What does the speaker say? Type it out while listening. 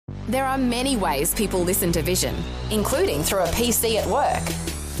There are many ways people listen to Vision, including through a PC at work.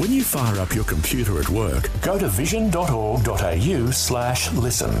 When you fire up your computer at work, go to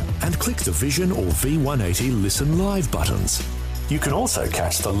vision.org.au/listen and click the Vision or V180 Listen Live buttons. You can also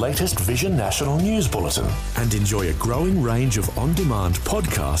catch the latest Vision National News Bulletin and enjoy a growing range of on-demand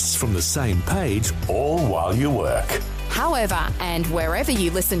podcasts from the same page, all while you work. However, and wherever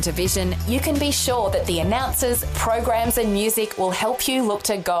you listen to Vision, you can be sure that the announcers, programs and music will help you look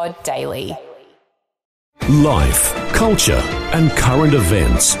to God daily. Life, culture and current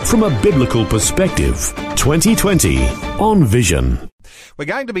events from a biblical perspective. 2020 on Vision. We're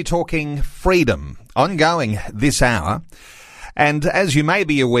going to be talking freedom, ongoing this hour. And as you may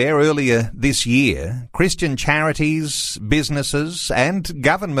be aware, earlier this year, Christian charities, businesses and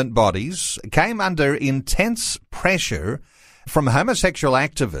government bodies came under intense pressure from homosexual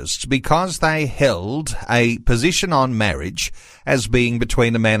activists because they held a position on marriage as being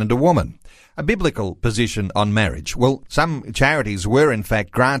between a man and a woman, a biblical position on marriage. Well, some charities were in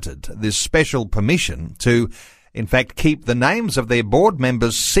fact granted this special permission to, in fact, keep the names of their board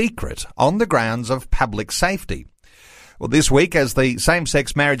members secret on the grounds of public safety. Well, this week, as the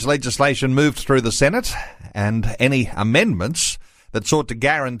same-sex marriage legislation moved through the Senate and any amendments that sought to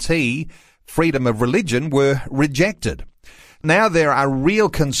guarantee freedom of religion were rejected. Now there are real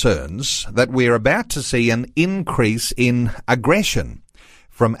concerns that we're about to see an increase in aggression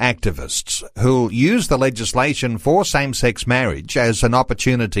from activists who'll use the legislation for same-sex marriage as an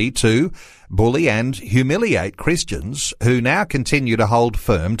opportunity to bully and humiliate Christians who now continue to hold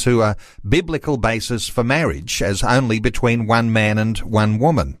firm to a biblical basis for marriage as only between one man and one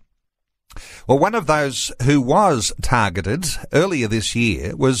woman. Well, one of those who was targeted earlier this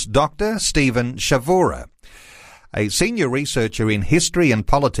year was Dr. Stephen Chavura, a senior researcher in history and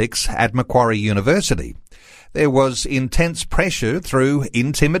politics at Macquarie University. There was intense pressure through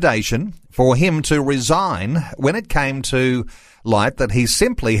intimidation for him to resign when it came to light that he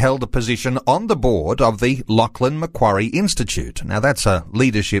simply held a position on the board of the Lachlan Macquarie Institute. Now, that's a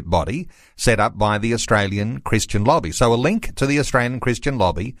leadership body set up by the Australian Christian Lobby. So a link to the Australian Christian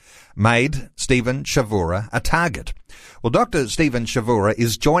Lobby made Stephen Chavura a target. Well, Dr. Stephen Chavura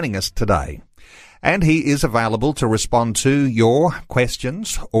is joining us today, and he is available to respond to your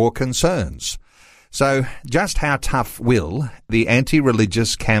questions or concerns. So just how tough will the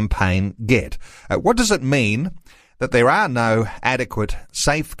anti-religious campaign get? What does it mean that there are no adequate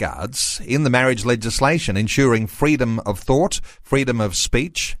safeguards in the marriage legislation ensuring freedom of thought, freedom of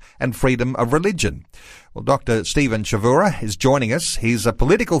speech and freedom of religion? Well, Dr. Stephen Chavura is joining us. He's a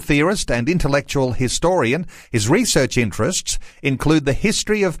political theorist and intellectual historian. His research interests include the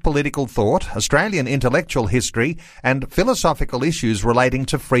history of political thought, Australian intellectual history, and philosophical issues relating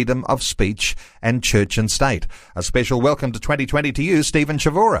to freedom of speech and church and state. A special welcome to 2020 to you, Stephen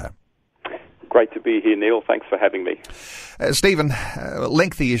Chavura. Great to be here, Neil. Thanks for having me. Stephen,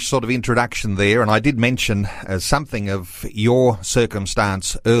 lengthy-ish sort of introduction there, and I did mention something of your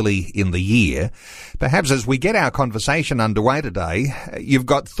circumstance early in the year. Perhaps as we get our conversation underway today, you've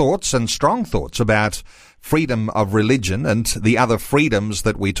got thoughts and strong thoughts about freedom of religion and the other freedoms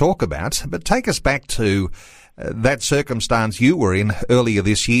that we talk about, but take us back to that circumstance you were in earlier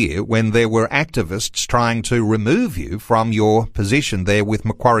this year when there were activists trying to remove you from your position there with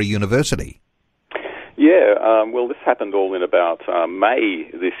Macquarie University. Yeah, well, this happened all in about May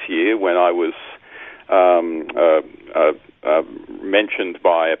this year when I was mentioned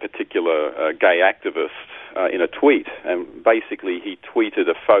by a particular gay activist in a tweet. And basically he tweeted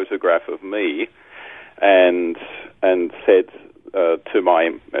a photograph of me and said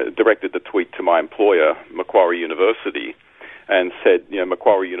directed the tweet to my employer, Macquarie University, and said,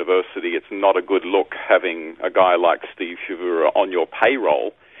 Macquarie University, it's not a good look having a guy like Steve Chavura on your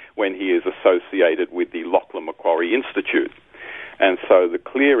payroll when he is associated with the Lachlan Macquarie Institute. And so the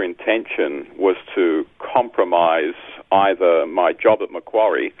clear intention was to compromise either my job at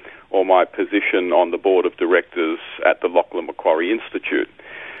Macquarie or my position on the board of directors at the Lachlan Macquarie Institute.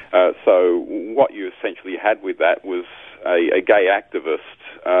 So what you essentially had with that was a gay activist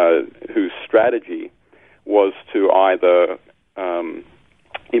whose strategy was to either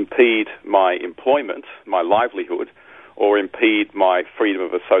impede my employment, my livelihood, or impede my freedom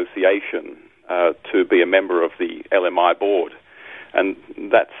of association to be a member of the LMI board. And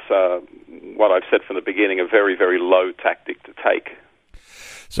that's what I've said from the beginning, a very, very low tactic to take.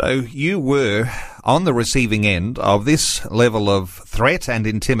 So you were on the receiving end of this level of threat and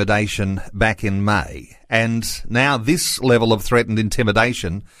intimidation back in May, and now this level of threat and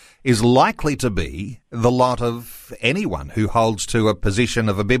intimidation is likely to be the lot of anyone who holds to a position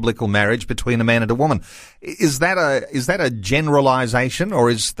of a biblical marriage between a man and a woman. Is that a generalisation, or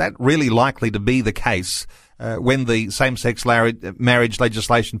is that really likely to be the case when the same-sex marriage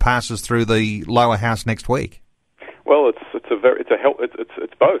legislation passes through the lower house next week? Well, it's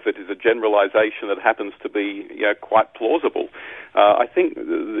both. It is a generalisation that happens to be quite plausible. I think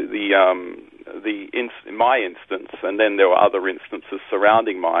in my instance, and then there were other instances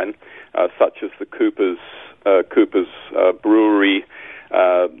surrounding mine, such as the Cooper's Brewery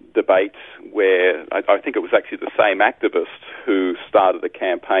debate, where I think it was actually the same activist who started a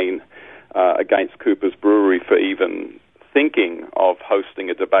campaign against Cooper's Brewery for even thinking of hosting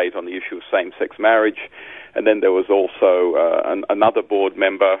a debate on the issue of same-sex marriage. And then there was also another board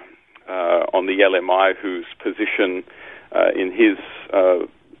member on the LMI whose position in his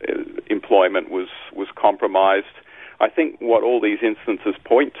employment was compromised. I think what all these instances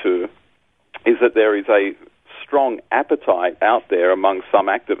point to is that there is a strong appetite out there among some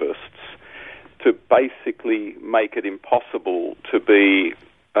activists to basically make it impossible to be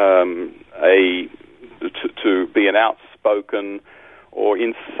to be an outspoken or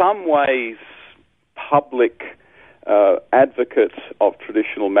in some ways public advocate of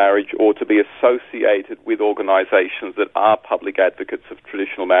traditional marriage, or to be associated with organizations that are public advocates of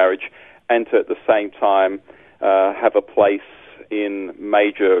traditional marriage, and to at the same time have a place in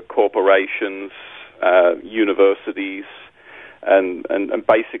major corporations, universities, and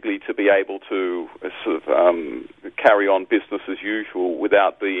basically to be able to carry on business as usual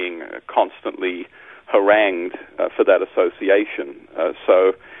without being constantly harangued for that association.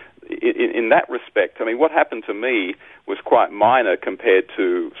 So in that respect, I mean, what happened to me was quite minor compared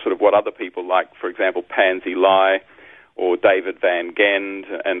to sort of what other people like, for example, Pansy Lai or David Van Ghent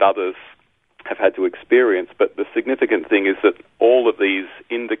and others have had to experience. But the significant thing is that all of these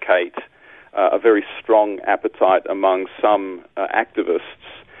indicate a very strong appetite among some activists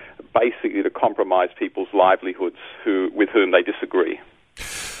basically to compromise people's livelihoods with whom they disagree.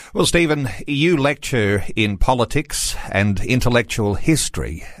 Well, Stephen, you lecture in politics and intellectual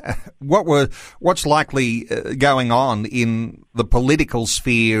history. What's likely going on in the political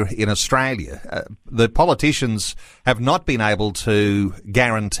sphere in Australia? The politicians have not been able to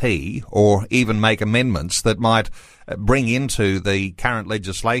guarantee or even make amendments that might bring into the current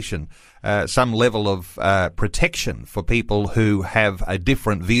legislation some level of protection for people who have a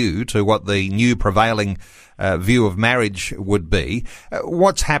different view to what the new prevailing view of marriage would be.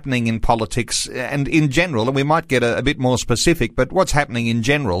 What's happening in politics and in general, and we might get a bit more specific, but what's happening in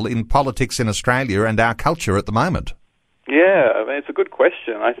general in politics in Australia and our culture at the moment? Yeah, I mean, it's a good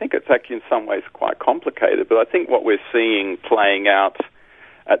question. I think it's actually in some ways quite complicated, but I think what we're seeing playing out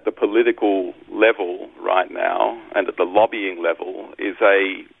at the political level right now and at the lobbying level is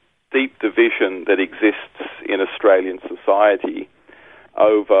a deep division that exists in Australian society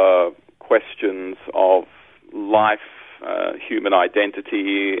over questions of life, human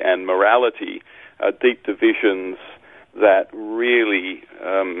identity and morality, deep divisions that really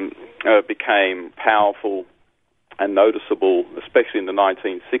became powerful and noticeable, especially in the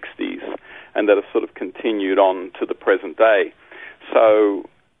 1960s, and that have sort of continued on to the present day. So,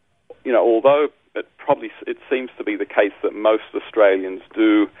 although it seems to be the case that most Australians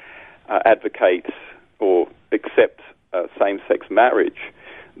do advocate or accept same-sex marriage,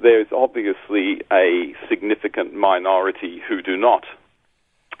 there's obviously a significant minority who do not.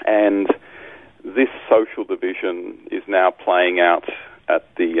 And this social division is now playing out at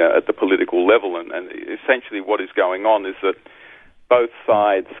the political level, and essentially what is going on is that both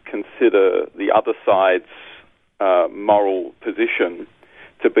sides consider the other side's moral position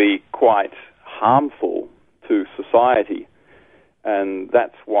to be quite harmful to society, and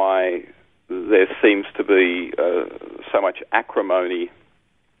that's why there seems to be so much acrimony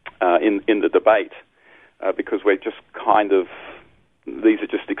in the debate, because we're just these are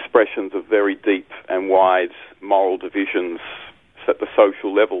just expressions of very deep and wide moral divisions at the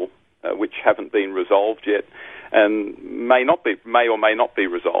social level, which haven't been resolved yet, and may or may not be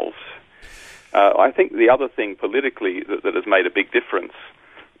resolved. I think the other thing politically that has made a big difference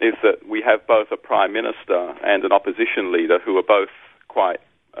is that we have both a Prime Minister and an opposition leader who are both quite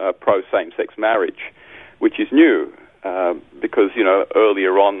pro same-sex marriage, which is new, because,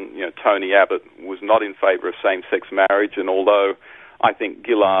 earlier on, Tony Abbott was not in favour of same-sex marriage, and although I think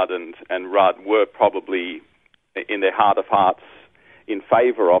Gillard and Rudd were probably, in their heart of hearts, in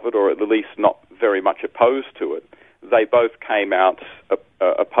favour of it, or at least not very much opposed to it, they both came out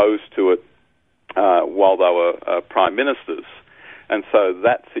opposed to it while they were prime ministers. And so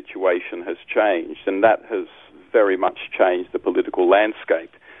that situation has changed, and that has very much changed the political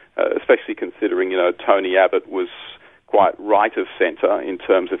landscape, especially considering, Tony Abbott was quite right of centre in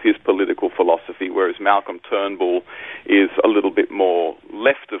terms of his political philosophy, whereas Malcolm Turnbull is a little bit more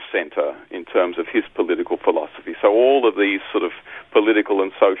left of centre in terms of his political philosophy. So all of these sort of political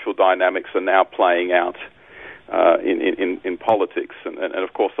and social dynamics are now playing out in politics. And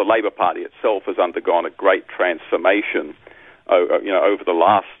of course, the Labor Party itself has undergone a great transformation over the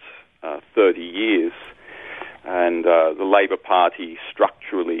last 30 years. And the Labor Party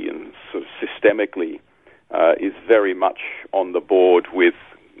structurally and sort of systemically is very much on the board with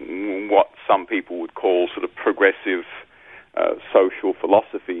what some people would call sort of progressive social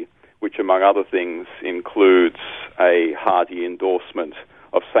philosophy, which among other things includes a hearty endorsement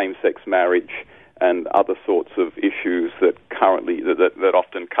of same-sex marriage and other sorts of issues that currently that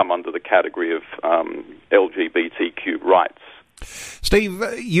often come under the category of LGBTQ rights. Steve,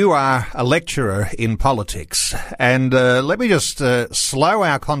 you are a lecturer in politics, and let me just slow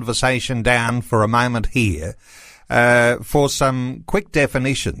our conversation down for a moment here for some quick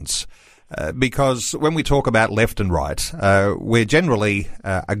definitions. Because when we talk about left and right, we're generally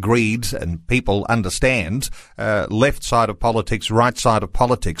agreed and people understand left side of politics, right side of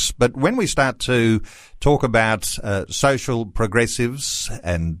politics. But when we start to talk about social progressives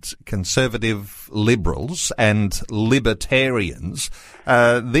and conservative liberals and libertarians,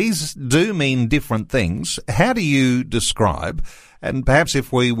 these do mean different things. How do you describe, and perhaps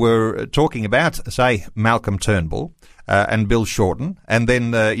if we were talking about, say, Malcolm Turnbull, and Bill Shorten, and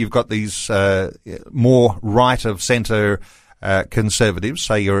then you've got these more right-of-centre conservatives,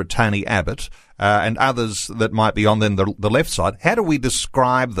 say you're Tony Abbott, and others that might be on then the left side. How do we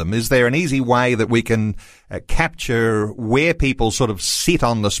describe them? Is there an easy way that we can capture where people sort of sit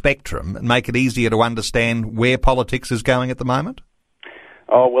on the spectrum and make it easier to understand where politics is going at the moment?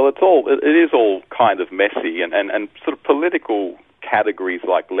 Oh, well, it is all kind of messy, and sort of political categories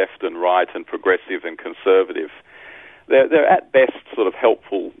like left and right and progressive and conservative, they're at best sort of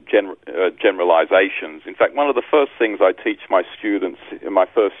helpful generalizations. In fact, one of the first things I teach my students, my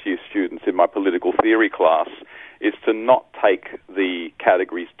first-year students in my political theory class, is to not take the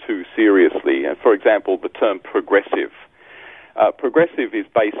categories too seriously. For example, the term progressive. Progressive is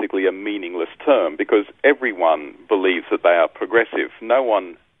basically a meaningless term because everyone believes that they are progressive. No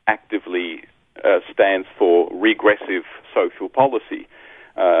one actively stands for regressive social policy.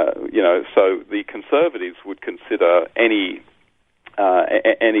 So the Conservatives would consider any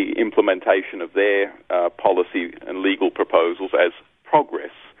implementation of their policy and legal proposals as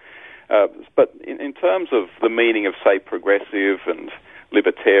progress. But in terms of the meaning of, say, progressive and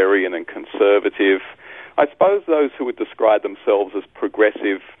libertarian and conservative, I suppose those who would describe themselves as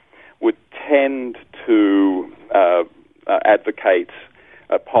progressive would tend to advocate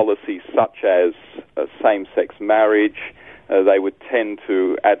policies such as same-sex marriage. They would tend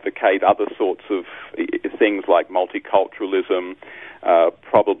to advocate other sorts of things like multiculturalism,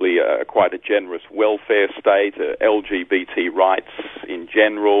 probably quite a generous welfare state, LGBT rights in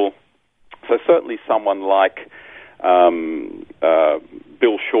general. So certainly someone like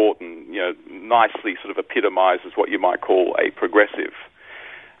Bill Shorten, nicely sort of epitomizes what you might call a progressive.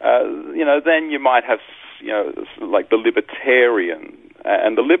 Then you might have, like the libertarian,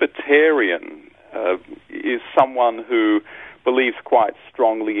 and the libertarian is someone who believes quite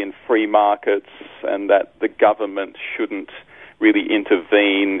strongly in free markets and that the government shouldn't really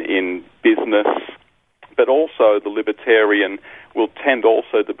intervene in business. But also the libertarian will tend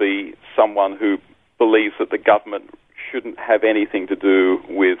also to be someone who believes that the government shouldn't have anything to do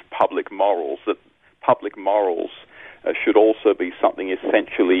with public morals, that public morals should also be something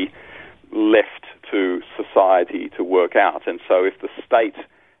essentially left to society to work out. And so if the state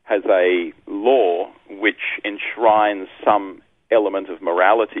has a law which enshrines some element of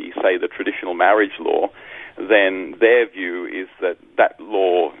morality, say the traditional marriage law, then their view is that that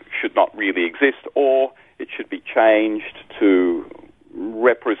law should not really exist, or it should be changed to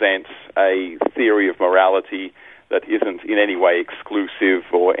represent a theory of morality that isn't in any way exclusive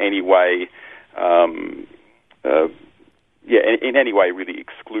or any way, in any way really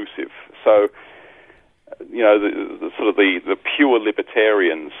exclusive. So, the pure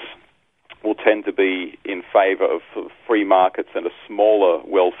libertarians will tend to be in favour of free markets and a smaller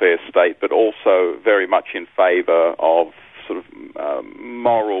welfare state, but also very much in favour of sort of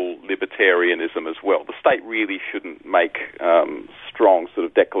moral libertarianism as well. The state really shouldn't make strong sort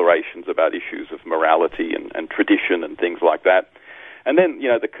of declarations about issues of morality and tradition and things like that. And then,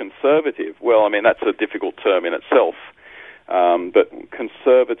 the conservative, well, I mean, that's a difficult term in itself. But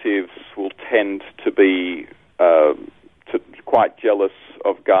conservatives will tend to be quite jealous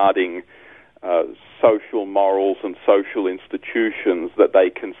of guarding social morals and social institutions that they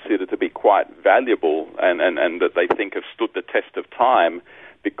consider to be quite valuable and that they think have stood the test of time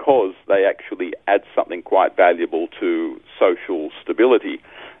because they actually add something quite valuable to social stability.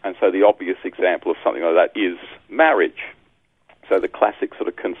 And so the obvious example of something like that is marriage. So the classic sort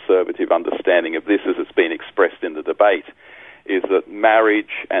of conservative understanding of this as it's been expressed in the debate is that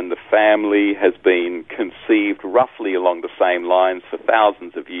marriage and the family has been conceived roughly along the same lines for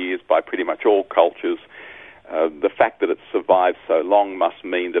thousands of years by pretty much all cultures. The fact that it's survived so long must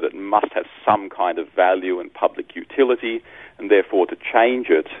mean that it must have some kind of value and public utility, and therefore to change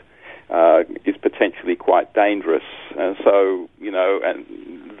it is potentially quite dangerous. So, and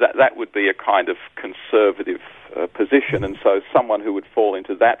that would be a kind of conservative position, and so someone who would fall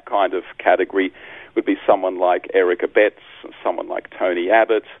into that kind of category would be someone like Eric Abetz, someone like Tony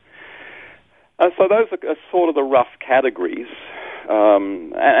Abbott. So those are sort of the rough categories.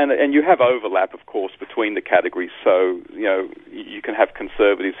 And you have overlap, of course, between the categories. So, you can have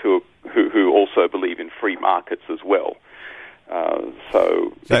conservatives who also believe in free markets as well.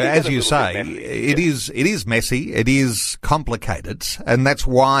 So as you say, it is messy, it is complicated, and that's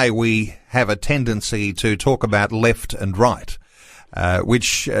why we have a tendency to talk about left and right.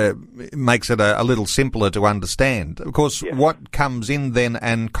 Which makes it a little simpler to understand. Of course, what comes in then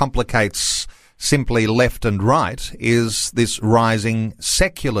and complicates simply left and right is this rising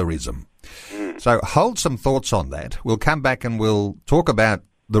secularism. So hold some thoughts on that. We'll come back and we'll talk about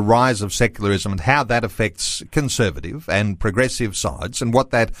the rise of secularism and how that affects conservative and progressive sides and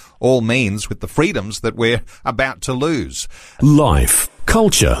what that all means with the freedoms that we're about to lose. Life,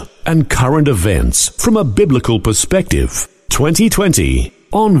 culture and current events from a biblical perspective. 2020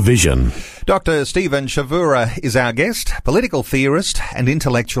 on Vision. Dr. Stephen Chavura is our guest, political theorist and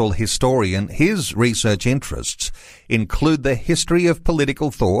intellectual historian. His research interests include the history of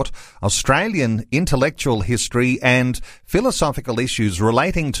political thought, Australian intellectual history and philosophical issues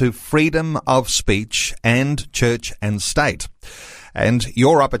relating to freedom of speech and church and state. And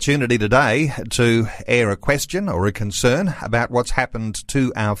your opportunity today to air a question or a concern about what's happened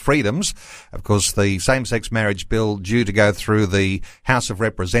to our freedoms. Of course, the same-sex marriage bill due to go through the House of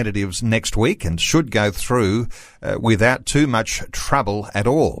Representatives next week and should go through without too much trouble at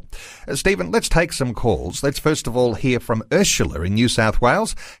all. Stephen, let's take some calls. Let's first of all hear from Ursula in New South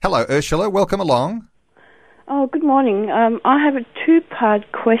Wales. Hello, Ursula. Welcome along. Oh, good morning. I have a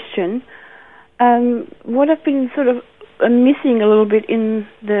two-part question. What I've been sort of missing a little bit in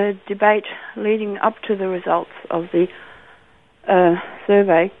the debate leading up to the results of the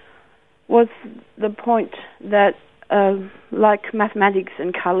survey was the point that, like mathematics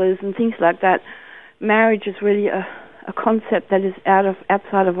and colours and things like that, marriage is really a concept that is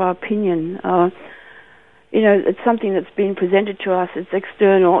outside of our opinion. It's something that's been presented to us. It's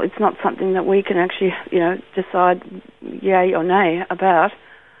external. It's not something that we can actually, decide yay or nay about.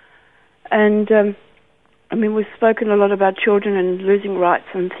 And we've spoken a lot about children and losing rights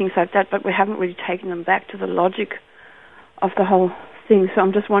and things like that, but we haven't really taken them back to the logic of the whole thing. So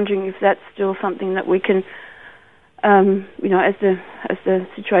I'm just wondering if that's still something that we can, as the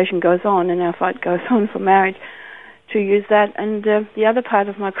situation goes on and our fight goes on for marriage, to use that. And the other part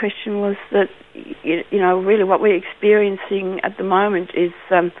of my question was that, really what we're experiencing at the moment is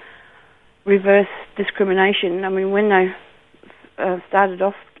reverse discrimination. I mean, when they started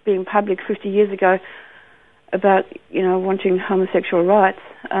off being public 50 years ago, about, wanting homosexual rights,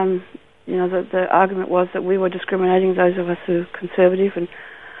 the argument was that we were discriminating those of us who are conservative, and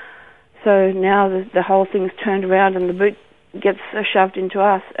so now the whole thing's turned around and the boot gets shoved into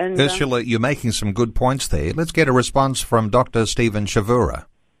us. And Ursula, you're making some good points there. Let's get a response from Dr. Stephen Chavura.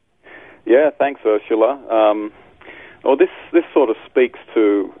 Yeah, thanks, Ursula. This sort of speaks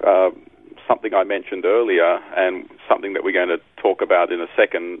to something I mentioned earlier and something that we're going to talk about in a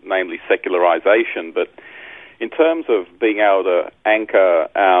second, namely secularization. But in terms of being able to anchor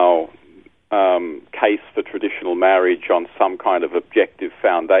our case for traditional marriage on some kind of objective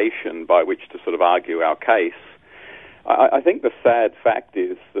foundation by which to sort of argue our case, I think the sad fact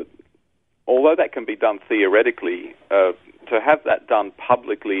is that although that can be done theoretically, to have that done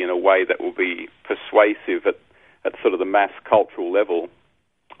publicly in a way that will be persuasive at sort of the mass cultural level,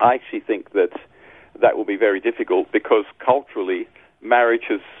 I actually think that will be very difficult because culturally marriage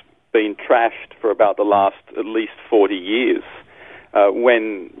has been trashed for about the last at least 40 years.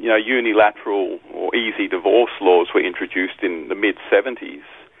 When unilateral or easy divorce laws were introduced in the mid-70s,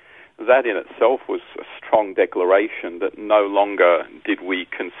 that in itself was a strong declaration that no longer did we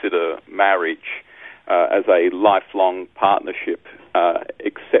consider marriage as a lifelong partnership,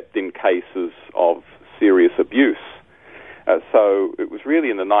 except in cases of serious abuse. So it was really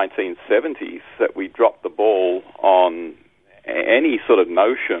in the 1970s that we dropped the ball on any sort of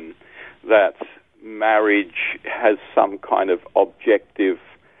notion that marriage has some kind of objective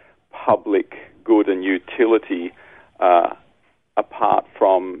public good and utility apart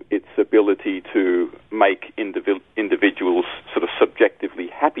from its ability to make individuals sort of subjectively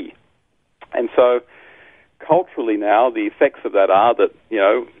happy. And so culturally now, the effects of that are that,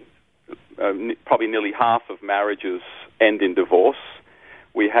 probably nearly half of marriages end in divorce.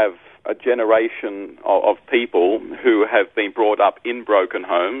 We have a generation of people who have been brought up in broken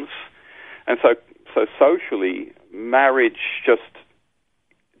homes. And so socially, marriage just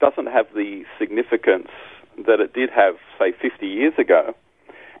doesn't have the significance that it did have, say, 50 years ago.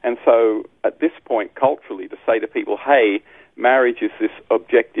 And so at this point, culturally, to say to people, hey, marriage is this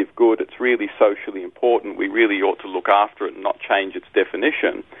objective good, it's really socially important, we really ought to look after it and not change its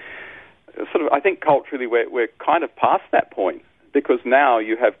definition. I think culturally we're kind of past that point, because now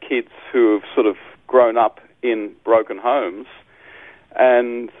you have kids who have sort of grown up in broken homes,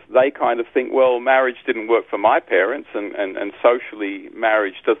 and they kind of think, well, marriage didn't work for my parents, and socially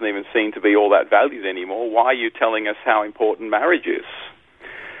marriage doesn't even seem to be all that valued anymore. Why are you telling us how important marriage is?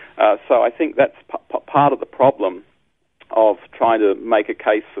 So I think that's part of the problem of trying to make a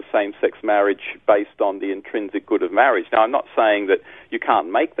case for same-sex marriage based on the intrinsic good of marriage. Now, I'm not saying that you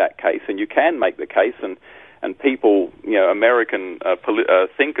can't make that case, and you can make the case, and people, American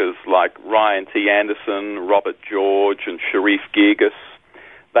thinkers like Ryan T. Anderson, Robert George, and Sharif Girgis,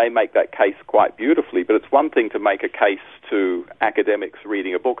 they make that case quite beautifully. But it's one thing to make a case to academics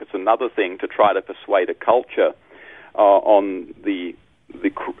reading a book. It's another thing to try to persuade a culture on the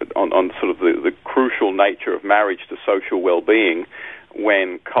crucial nature of marriage to social well-being,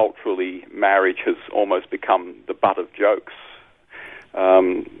 when culturally marriage has almost become the butt of jokes.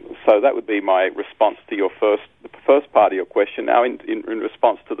 So that would be my response to the first part of your question. Now, in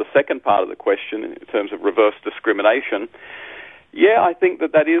response to the second part of the question, in terms of reverse discrimination, yeah, I think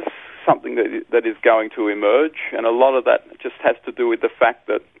that is something that is going to emerge, and a lot of that just has to do with the fact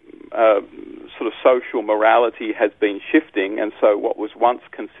that sort of social morality has been shifting, and so what was once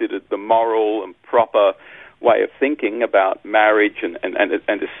considered the moral and proper way of thinking about marriage and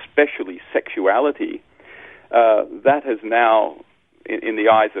especially sexuality, that has now, in the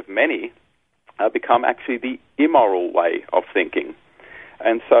eyes of many, become actually the immoral way of thinking.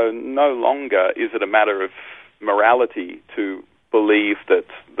 And so no longer is it a matter of morality to believe that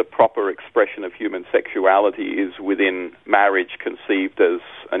the proper expression of human sexuality is within marriage, conceived as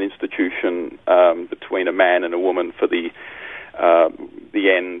an institution between a man and a woman for the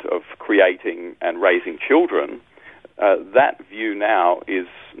end of creating and raising children. That view now is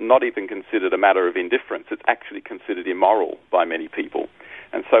not even considered a matter of indifference. It's actually considered immoral by many people.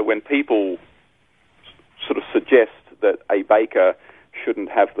 And so when people sort of suggest that a baker shouldn't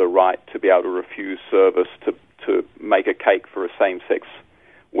have the right to be able to refuse service to make a cake for a same-sex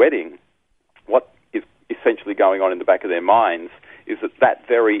wedding, what is essentially going on in the back of their minds is that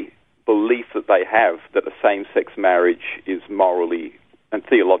very belief that they have that a same-sex marriage is morally and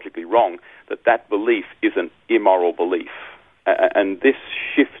theologically wrong, that belief is an immoral belief. And this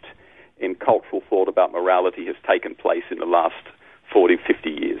shift in cultural thought about morality has taken place in the last 40, 50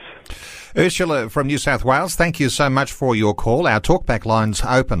 years. Ursula from New South Wales, thank you so much for your call. Our talkback line's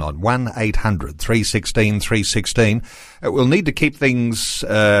open on 1-800 316 316. We'll need to keep things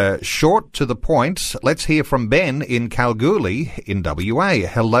short to the point. Let's hear from Ben in Kalgoorlie in WA.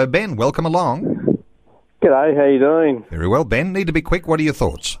 Hello, Ben. Welcome along. G'day. How you doing? Very well, Ben. Need to be quick. What are your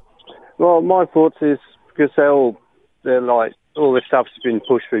thoughts? Well, my thoughts is because they're like all this stuff's been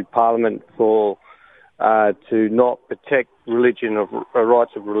pushed through Parliament for to not protect religion of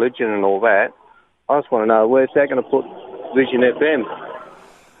rights of religion and all that. I just want to know, where's that going to put Vision FM?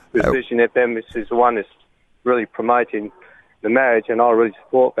 Because Vision FM is the one that's really promoting the marriage, and I really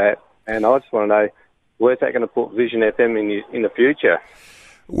support that. And I just want to know, where's that going to put Vision FM in the future?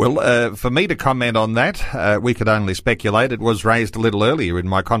 Well, for me to comment on that, we could only speculate. It was raised a little earlier in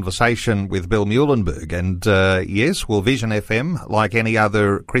my conversation with Bill Muhlenberg. And yes, well, Vision FM, like any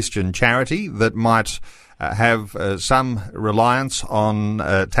other Christian charity that might have some reliance on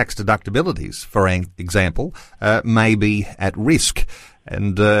tax deductibilities, for example, may be at risk.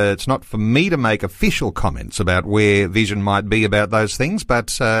 And it's not for me to make official comments about where Vision might be about those things,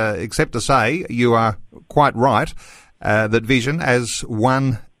 but except to say you are quite right that Vision, as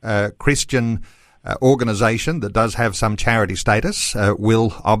one Christian organisation that does have some charity status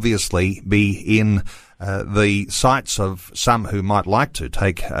will obviously be in the sights of some who might like to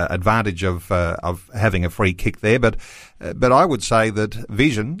take advantage of having a free kick there. But I would say that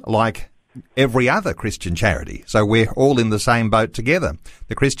Vision, like every other Christian charity, so we're all in the same boat together.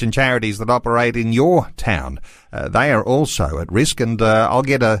 The Christian charities that operate in your town, they are also at risk. And I'll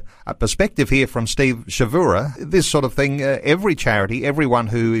get a perspective here from Steve Chavura. This sort of thing, every charity, everyone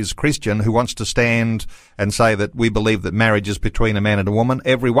who is Christian, who wants to stand and say that we believe that marriage is between a man and a woman,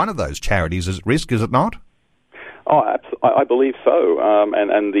 every one of those charities is at risk, is it not? Oh, I believe so.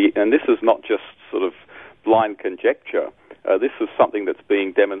 And this is not just sort of blind conjecture. This is something that's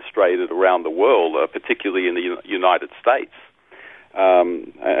being demonstrated around the world, particularly in the United States.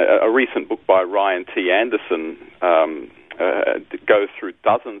 A recent book by Ryan T. Anderson goes through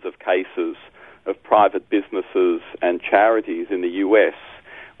dozens of cases of private businesses and charities in the U.S.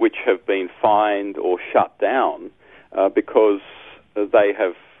 which have been fined or shut down because they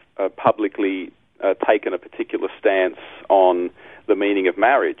have publicly taken a particular stance on the meaning of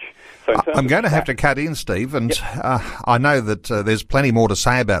marriage. So I'm going to have to cut in, Steve, and I know that there's plenty more to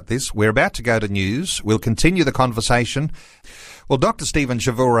say about this. We're about to go to news. We'll continue the conversation. Well, Dr. Stephen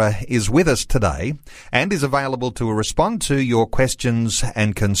Chavura is with us today and is available to respond to your questions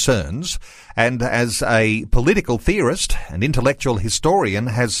and concerns. And as a political theorist and intellectual historian,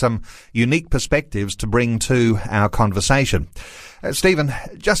 has some unique perspectives to bring to our conversation. Stephen,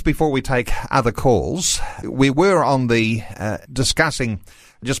 just before we take other calls, we were on the discussing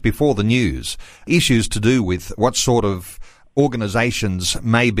just before the news issues to do with what sort of organisations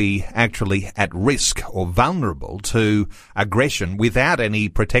may be actually at risk or vulnerable to aggression without any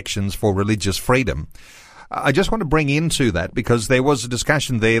protections for religious freedom. I just want to bring into that because there was a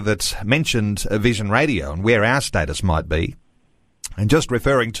discussion there that mentioned Vision Radio and where our status might be. And just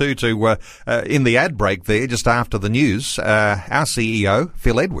referring to in the ad break there, just after the news, our CEO,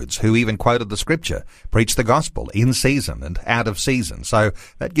 Phil Edwards, who even quoted the scripture, preached the gospel in season and out of season. So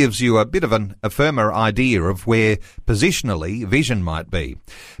that gives you a bit of a firmer idea of where positionally Vision might be.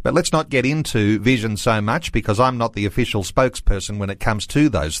 But let's not get into Vision so much because I'm not the official spokesperson when it comes to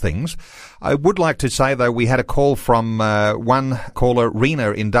those things. I would like to say, though, we had a call from one caller,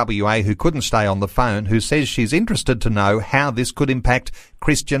 Rena in WA, who couldn't stay on the phone, who says she's interested to know how this could impact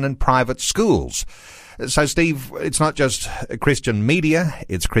Christian and private schools. So, Steve, it's not just Christian media,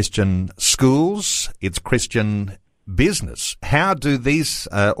 it's Christian schools, it's Christian business. How do these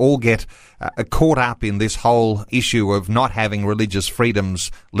all get caught up in this whole issue of not having religious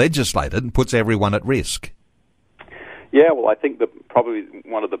freedoms legislated and puts everyone at risk? Yeah, well, I think that probably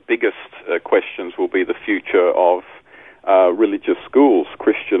one of the biggest questions will be the future of religious schools,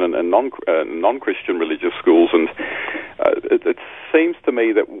 Christian and non-Christian religious schools. And it seems to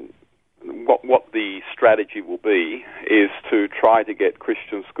me that what the strategy will be is to try to get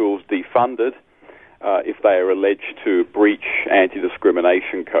Christian schools defunded if they are alleged to breach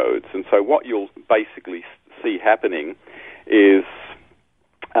anti-discrimination codes. And so what you'll basically see happening is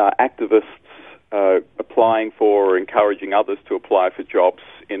activists applying for or encouraging others to apply for jobs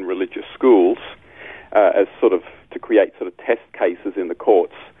in religious schools as sort of to create sort of test cases in the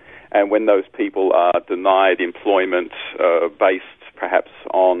courts. And when those people are denied employment based perhaps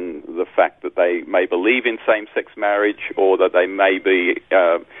on the fact that they may believe in same-sex marriage or that they may be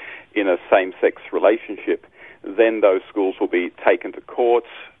in a same-sex relationship, then those schools will be taken to court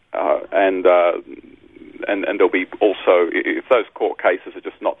and there'll be also, if those court cases are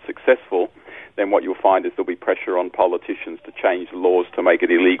just not successful, then what you'll find is there'll be pressure on politicians to change the laws to make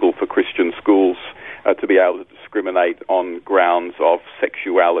it illegal for Christian schools to be able to discriminate on grounds of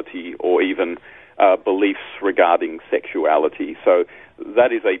sexuality or even beliefs regarding sexuality. So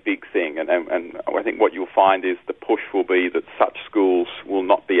that is a big thing, and I think what you'll find is the push will be that such schools will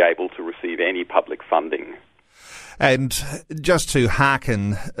not be able to receive any public funding. And just to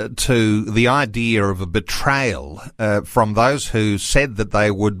hearken to the idea of a betrayal from those who said that they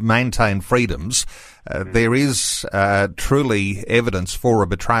would maintain freedoms, there is truly evidence for a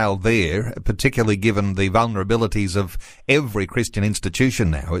betrayal there, particularly given the vulnerabilities of every Christian institution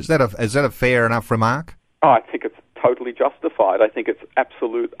now. Is that a fair enough remark? Oh, I think it's totally justified. I think it's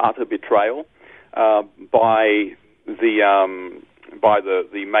absolute utter betrayal by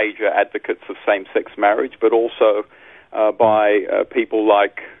the major advocates of same-sex marriage, but also by people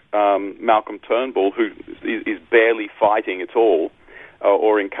like Malcolm Turnbull, who is barely fighting at all,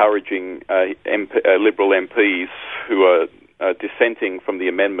 or encouraging Liberal MPs who are dissenting from the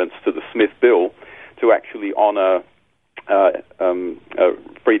amendments to the Smith Bill to actually honour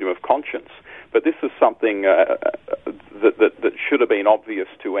freedom of conscience. But this is something that should have been obvious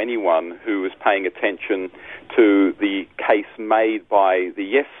to anyone who was paying attention to the case made by the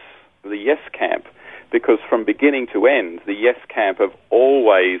Yes camp, because from beginning to end, the Yes camp have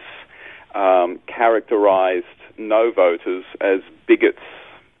always characterised no voters as bigots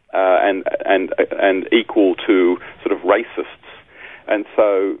and equal to sort of racists. And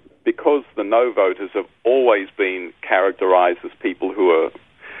so, because the no voters have always been characterised as people who are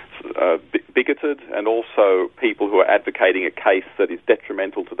bigoted and also people who are advocating a case that is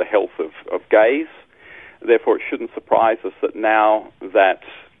detrimental to the health of gays, therefore it shouldn't surprise us that now that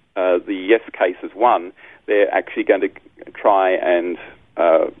the Yes case has won, they're actually going to try and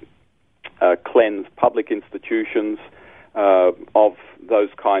cleanse public institutions of those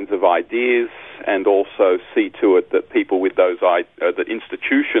kinds of ideas, and also see to it that people with those that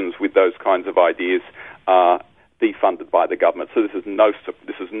institutions with those kinds of ideas are defunded by the government. So this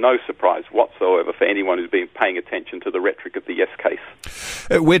is no surprise whatsoever for anyone who's been paying attention to the rhetoric of the Yes case.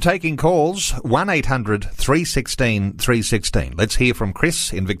 We're taking calls, 1-800 316 316. Let's hear from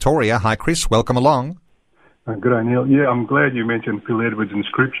Chris in Victoria. Hi, Chris. Welcome along. Good day, Neil. Yeah, I'm glad you mentioned Phil Edwards in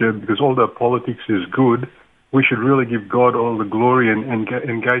Scripture, because although politics is good, we should really give God all the glory and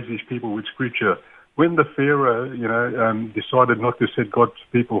engage these people with Scripture. When the Pharaoh, decided not to set God's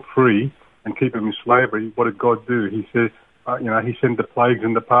people free and keep them in slavery, what did God do? He said, he sent the plagues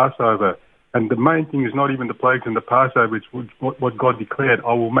and the Passover. And the main thing is not even the plagues and the Passover, it's what God declared.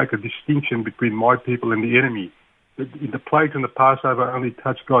 I will make a distinction between my people and the enemy. The plagues and the Passover only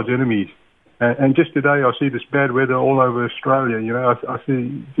touch God's enemies. And just today, I see this bad weather all over Australia. I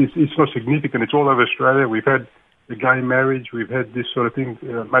see it's not significant. It's all over Australia. We've had the gay marriage. We've had this sort of thing.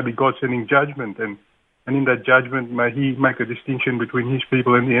 Maybe God sending judgment, and in that judgment, may He make a distinction between His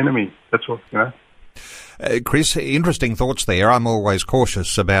people and the enemy. That's all. Chris, interesting thoughts there. I'm always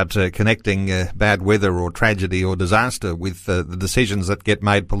cautious about connecting bad weather or tragedy or disaster with the decisions that get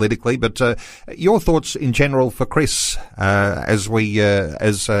made politically. But your thoughts in general for Chris, as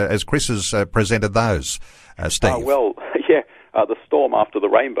Chris has presented those, Steve. The storm after the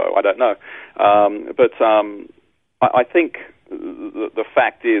rainbow. I don't know, but I think the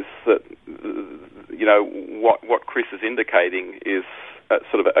fact is that what Chris is indicating is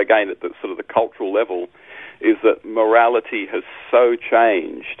sort of again at the sort of the cultural level, is that morality has so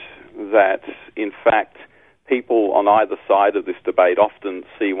changed that, in fact, people on either side of this debate often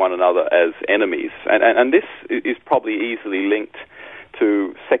see one another as enemies. And this is probably easily linked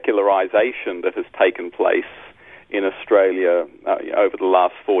to secularization that has taken place in Australia over the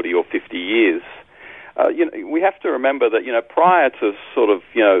last 40 or 50 years. We have to remember that, prior to sort of,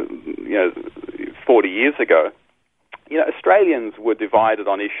 40 years ago, Australians were divided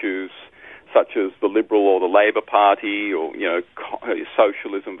on issues such as the Liberal or the Labor Party, or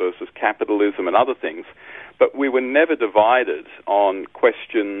socialism versus capitalism and other things, but we were never divided on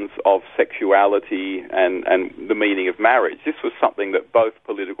questions of sexuality and the meaning of marriage. This was something that both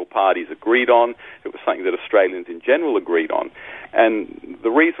political parties agreed on. It was something that Australians in general agreed on. And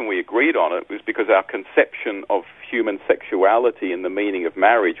the reason we agreed on it was because our conception of human sexuality and the meaning of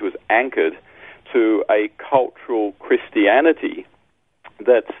marriage was anchored to a cultural Christianity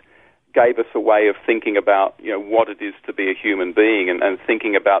that gave us a way of thinking about, what it is to be a human being, and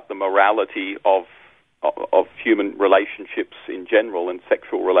thinking about the morality of human relationships in general and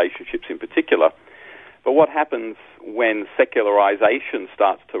sexual relationships in particular. But what happens when secularization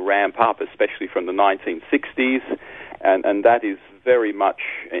starts to ramp up, especially from the 1960s, and that is very much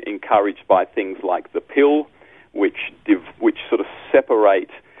encouraged by things like the pill, which sort of separate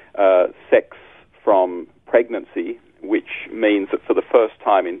sex from pregnancy, which means that for the first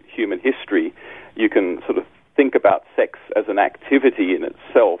time in human history, you can sort of think about sex as an activity in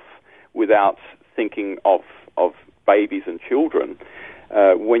itself without thinking of babies and children.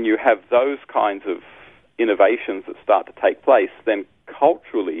 When you have those kinds of innovations that start to take place, then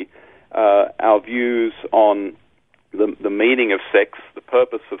culturally, our views on the meaning of sex, the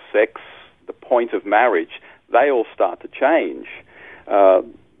purpose of sex, the point of marriage, they all start to change.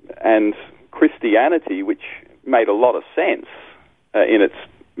 And Christianity, which made a lot of sense in its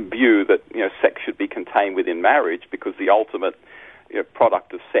view that sex should be contained within marriage, because the ultimate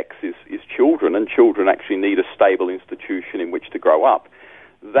product of sex is children, and children actually need a stable institution in which to grow up.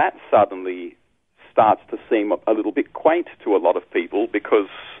 That suddenly starts to seem a little bit quaint to a lot of people, because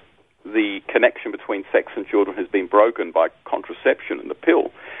the connection between sex and children has been broken by contraception and the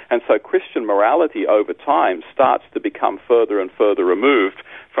pill. And so Christian morality over time starts to become further and further removed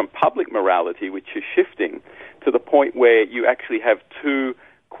from public morality, which is shifting to the point where you actually have two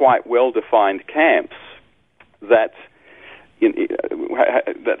quite well-defined camps that,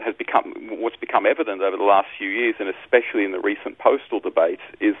 that has become what's become evident over the last few years, and especially in the recent postal debate,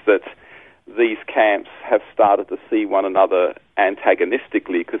 is that these camps have started to see one another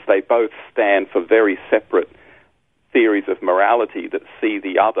antagonistically because they both stand for very separate theories of morality that see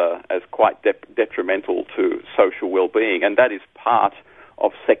the other as quite detrimental to social well-being, and that is part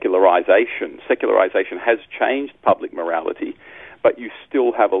of secularization. Secularization has changed public morality, but you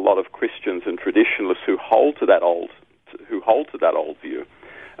still have a lot of Christians and traditionalists who hold to that old view.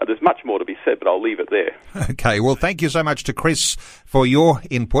 There's much more to be said, but I'll leave it there. Okay, well, thank you so much to Chris for your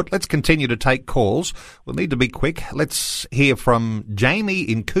input. Let's continue to take calls. We'll need to be quick. Let's hear from Jamie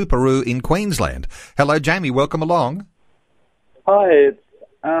in Coorparoo in Queensland. Hello, Jamie. Welcome along. Hi.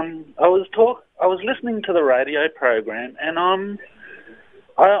 I was listening to the radio program, and I'm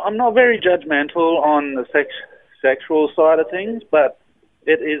not very judgmental on the sexual side of things, but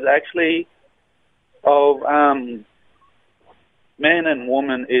it is actually of man and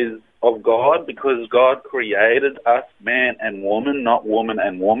woman is of God, because God created us man and woman, not woman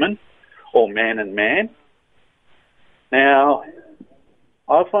and woman, or man and man. Now,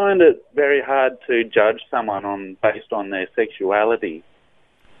 I find it very hard to judge someone based on their sexuality.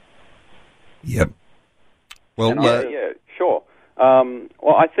 Yep. Well, yeah, sure.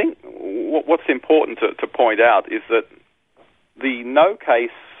 Well, I think what's important to point out is that the no case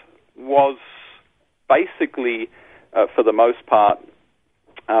was basically, for the most part,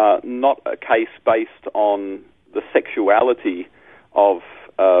 not a case based on the sexuality of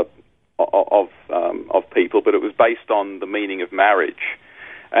people, but it was based on the meaning of marriage,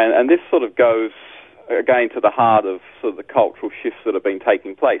 and this sort of goes again to the heart of sort of the cultural shifts that have been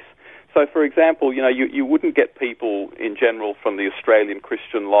taking place. So, for example, you wouldn't get people in general from the Australian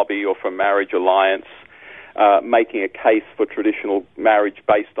Christian Lobby or from Marriage Alliance making a case for traditional marriage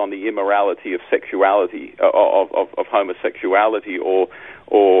based on the immorality of sexuality, of homosexuality, or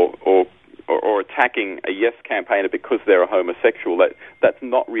attacking a Yes campaigner because they're a homosexual. That's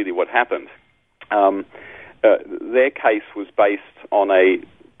not really what happened. Their case was based on a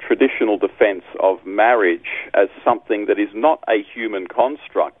traditional defense of marriage as something that is not a human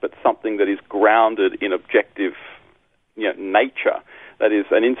construct, but something that is grounded in objective nature. That is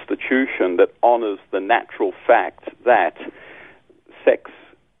an institution that honors the natural fact that sex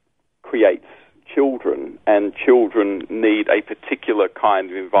creates children, and children need a particular kind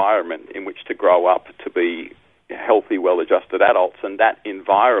of environment in which to grow up to be healthy, well-adjusted adults, and that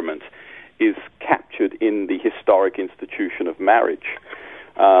environment is captured in the historic institution of marriage.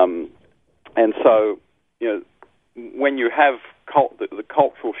 And so, when you have the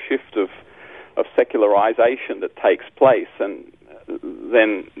cultural shift of secularization that takes place, and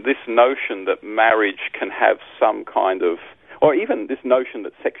then this notion that marriage can have some kind of, or even this notion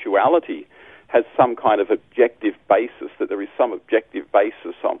that sexuality has some kind of objective basis, that there is some objective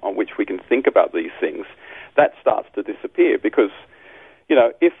basis on which we can think about these things, that starts to disappear, because,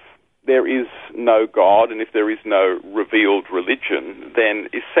 if there is no God and if there is no revealed religion, then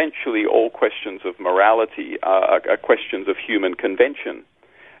essentially all questions of morality are questions of human convention.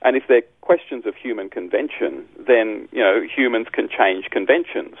 And if they're questions of human convention, then, humans can change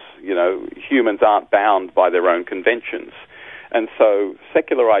conventions. Humans aren't bound by their own conventions. And so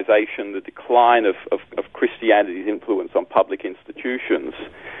secularization, the decline of Christianity's influence on public institutions,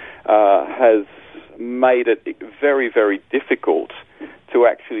 has made it very, very difficult to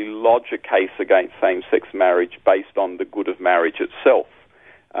actually lodge a case against same-sex marriage based on the good of marriage itself,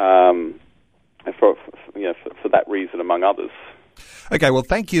 for that reason, among others. Okay, well,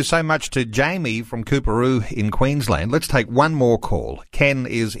 thank you so much to Jamie from Coorparoo in Queensland. Let's take one more call. Ken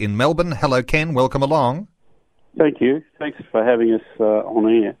is in Melbourne. Hello, Ken. Welcome along. Thank you. Thanks for having us on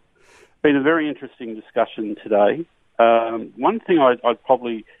air. Been a very interesting discussion today. One thing I'd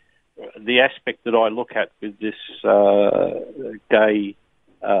probably, the aspect that I look at with this gay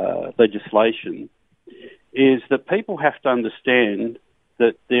legislation is that people have to understand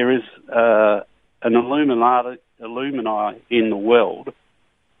that there is an Illuminati in the world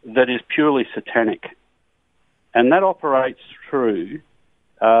that is purely satanic, and that operates through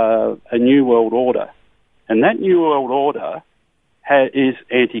a New World Order, and that New World Order is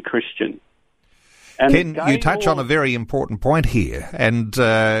anti-Christian. And Ken, you touch on a very important point here, and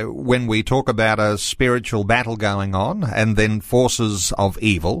when we talk about a spiritual battle going on and then forces of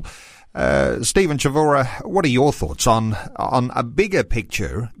evil, Stephen Chavura, what are your thoughts on a bigger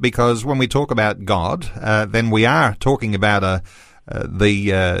picture? Because when we talk about God, then we are talking about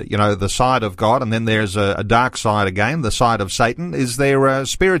the side of God, and then there's a dark side again, the side of Satan. Is there a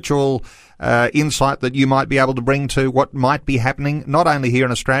spiritual insight that you might be able to bring to what might be happening, not only here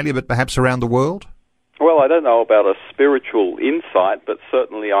in Australia, but perhaps around the world? Well, I don't know about a spiritual insight, but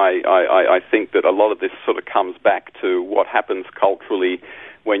certainly I think that a lot of this sort of comes back to what happens culturally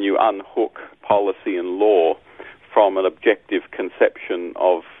when you unhook policy and law from an objective conception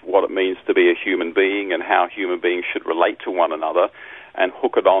of what it means to be a human being and how human beings should relate to one another, and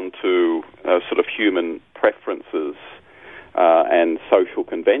hook it on to sort of human preferences and social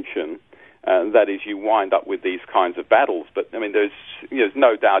convention. That is, you wind up with these kinds of battles. But, I mean, there's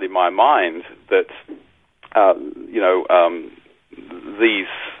no doubt in my mind that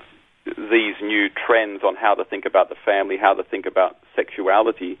these new trends on how to think about the family, how to think about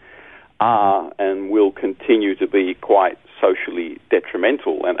sexuality, are and will continue to be quite socially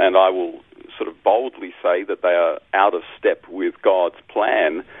detrimental. And I will sort of boldly say that they are out of step with God's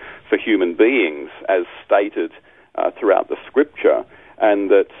plan for human beings as stated throughout the Scripture, and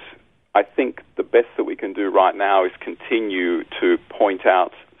that I think the best that we can do right now is continue to point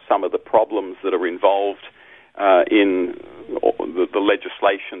out some of the problems that are involved in the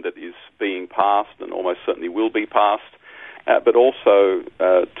legislation that is being passed and almost certainly will be passed, but also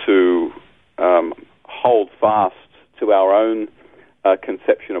to hold fast to our own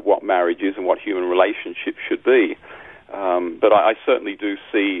conception of what marriage is and what human relationships should be. But I certainly do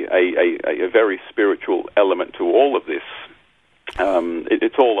see a very spiritual element to all of this.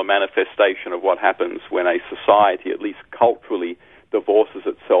 It's all a manifestation of what happens when a society, at least culturally, divorces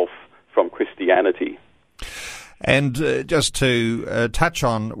itself from Christianity. And just to touch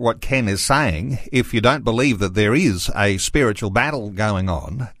on what Ken is saying, if you don't believe that there is a spiritual battle going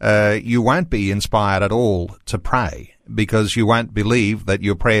on, you won't be inspired at all to pray, because you won't believe that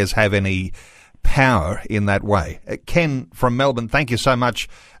your prayers have any power in that way. Ken from Melbourne, thank you so much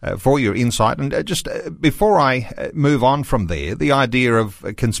for your insight. And just before I move on from there, the idea of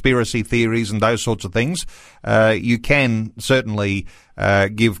conspiracy theories and those sorts of things, you can certainly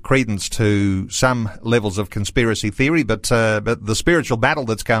give credence to some levels of conspiracy theory, but the spiritual battle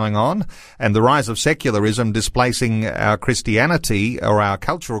that's going on and the rise of secularism displacing our Christianity or our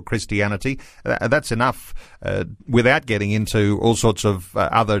cultural Christianity, that's enough without getting into all sorts of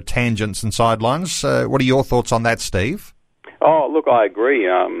other tangents and sidelines. What are your thoughts on that, Steve? Oh, look, I agree.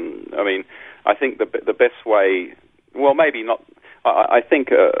 I mean, I think the best way, well, maybe not, I think,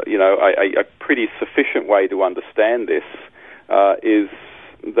 a pretty sufficient way to understand this is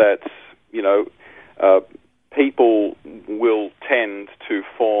that, people will tend to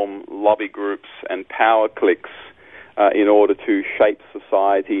form lobby groups and power cliques in order to shape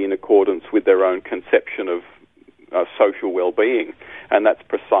society in accordance with their own conception of social well-being. And that's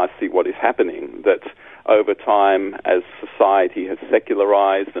precisely what is happening, that over time, as society has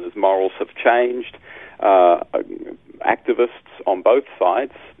secularized and as morals have changed, activists on both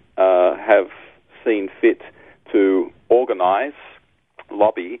sides have seen fit to organize,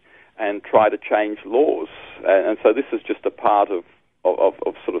 lobby, and try to change laws. And so this is just a part of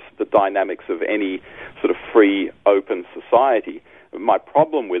sort of the dynamics of any sort of free, open society. My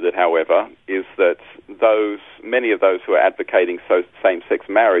problem with it, however, is that many of those who are advocating same-sex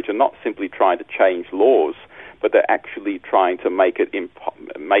marriage are not simply trying to change laws, but they're actually trying to make it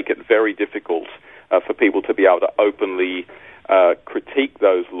very difficult for people to be able to openly critique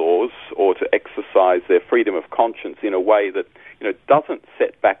those laws or to exercise their freedom of conscience in a way that doesn't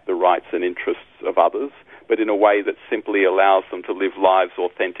set back the rights and interests of others, but in a way that simply allows them to live lives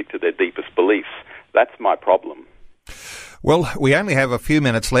authentic to their deepest beliefs. That's my problem. Well, we only have a few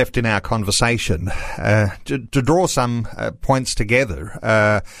minutes left in our conversation. To draw some points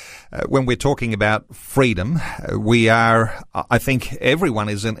together, when we're talking about freedom, I think everyone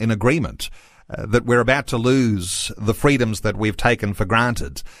is in agreement that we're about to lose the freedoms that we've taken for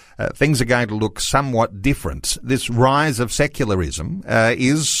granted. Things are going to look somewhat different. This rise of secularism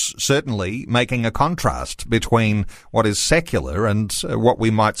is certainly making a contrast between what is secular and what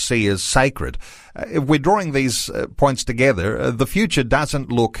we might see as sacred. If we're drawing these points together, the future doesn't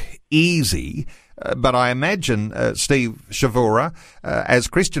look easy. But I imagine, Steve Chavura, as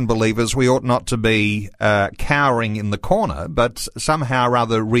Christian believers, we ought not to be cowering in the corner, but somehow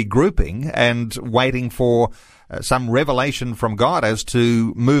rather regrouping and waiting for some revelation from God as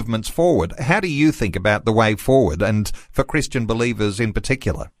to movements forward. How do you think about the way forward, and for Christian believers in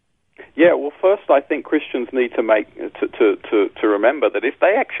particular? Yeah, well, first I think Christians need to remember that if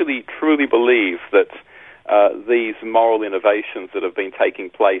they actually truly believe that these moral innovations that have been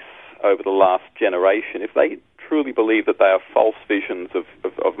taking place over the last generation, if they truly believe that they are false visions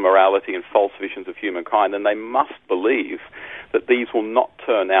of morality and false visions of humankind, then they must believe that these will not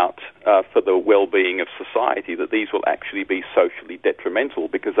turn out for the well-being of society, that these will actually be socially detrimental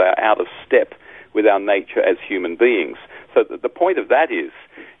because they are out of step with our nature as human beings. So the point of that is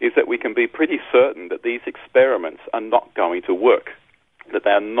is that we can be pretty certain that these experiments are not going to work, that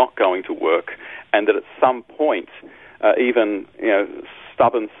they are not going to work, and that at some point, even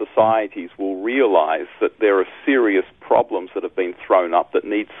stubborn societies will realize that there are serious problems that have been thrown up that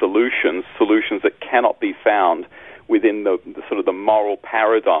need solutions that cannot be found within the sort of the moral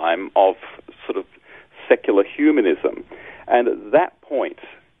paradigm of sort of secular humanism. And at that point,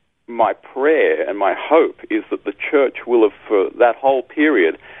 my prayer and my hope is that the church will have, for that whole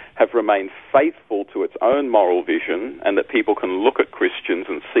period, have remained faithful to its own moral vision, and that people can look at Christians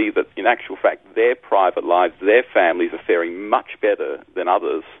and see that, in actual fact, their private lives, their families are faring much better than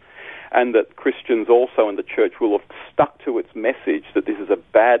others, and that Christians also in the church will have stuck to its message that this is a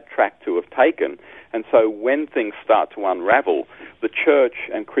bad track to have taken. And so when things start to unravel, the church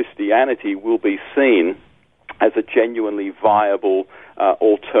and Christianity will be seen as a genuinely viable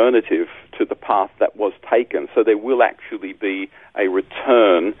alternative to the path that was taken. So there will actually be a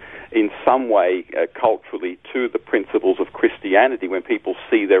return in some way culturally to the principles of Christianity when people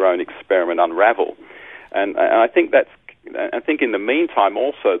see their own experiment unravel. And I think in the meantime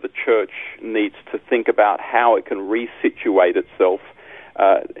also the church needs to think about how it can resituate itself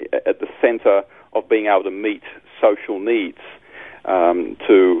at the center of being able to meet social needs,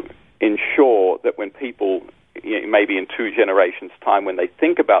 to ensure that when people, maybe in 2 generations' time, when they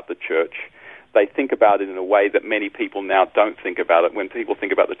think about the church, they think about it in a way that many people now don't think about it. When people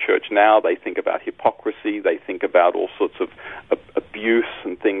think about the church now, they think about hypocrisy, they think about all sorts of abuse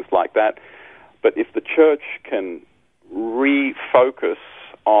and things like that. But if the church can refocus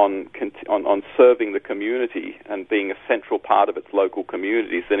on serving the community and being a central part of its local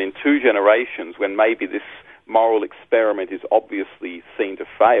communities, then in 2 generations, when maybe this moral experiment is obviously seen to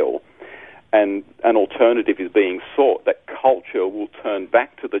fail and an alternative is being sought, that culture will turn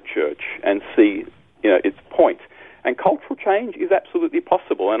back to the church and see its point. And cultural change is absolutely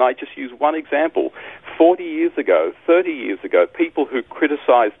possible. And I just use one example. 40 years ago, 30 years ago, people who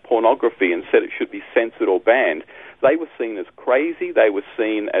criticized pornography and said it should be censored or banned, they were seen as crazy. They were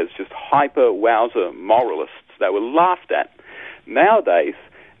seen as just hyper-wowser moralists. They were laughed at. Nowadays,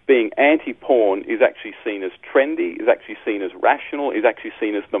 being anti-porn is actually seen as trendy, is actually seen as rational, is actually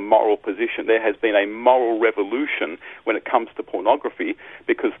seen as the moral position. There has been a moral revolution when it comes to pornography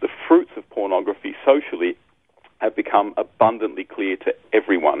because the fruits of pornography socially have become abundantly clear to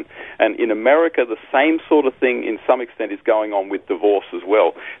everyone. And in America, the same sort of thing in some extent is going on with divorce as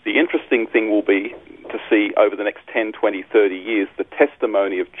well. The interesting thing will be to see over the next 10, 20, 30 years the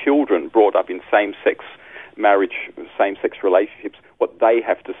testimony of children brought up in same-sex marriage, same-sex relationships, what they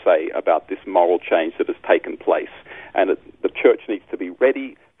have to say about this moral change that has taken place. And the church needs to be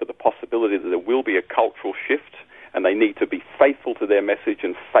ready for the possibility that there will be a cultural shift, and they need to be faithful to their message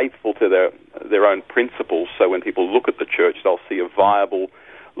and faithful to their own principles, so when people look at the church, they'll see a viable,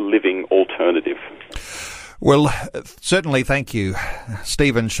 living alternative. Well, certainly thank you,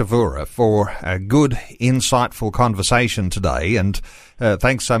 Stephen Chavura, for a good, insightful conversation today, and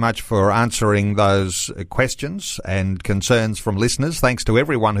thanks so much for answering those questions and concerns from listeners. Thanks to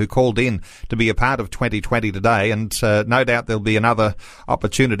everyone who called in to be a part of 2020 today, and no doubt there'll be another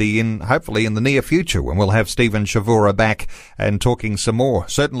opportunity hopefully in the near future when we'll have Stephen Chavura back and talking some more.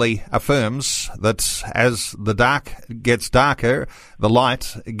 Certainly affirms that as the dark gets darker, the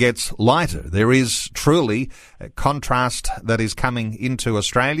light gets lighter. There is truly a contrast that is coming into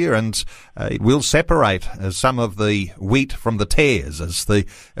Australia, and it will separate some of the wheat from the tares, as the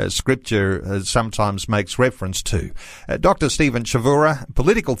scripture sometimes makes reference to. Dr. Stephen Chavura,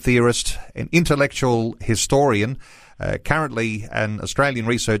 political theorist and intellectual historian, currently an Australian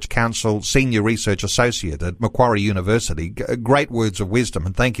Research Council Senior Research Associate at Macquarie University. Great words of wisdom,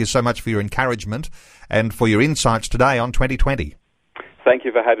 and thank you so much for your encouragement and for your insights today on 2020. Thank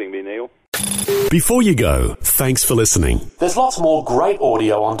you for having me, Neil. Before you go, thanks for listening. There's lots more great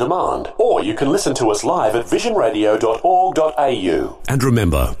audio on demand, or you can listen to us live at visionradio.org.au. And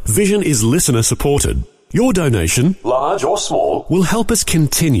remember, Vision is listener supported. Your donation, large or small, will help us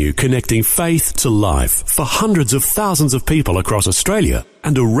continue connecting faith to life for hundreds of thousands of people across Australia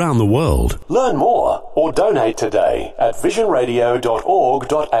and around the world. Learn more or donate today at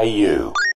visionradio.org.au.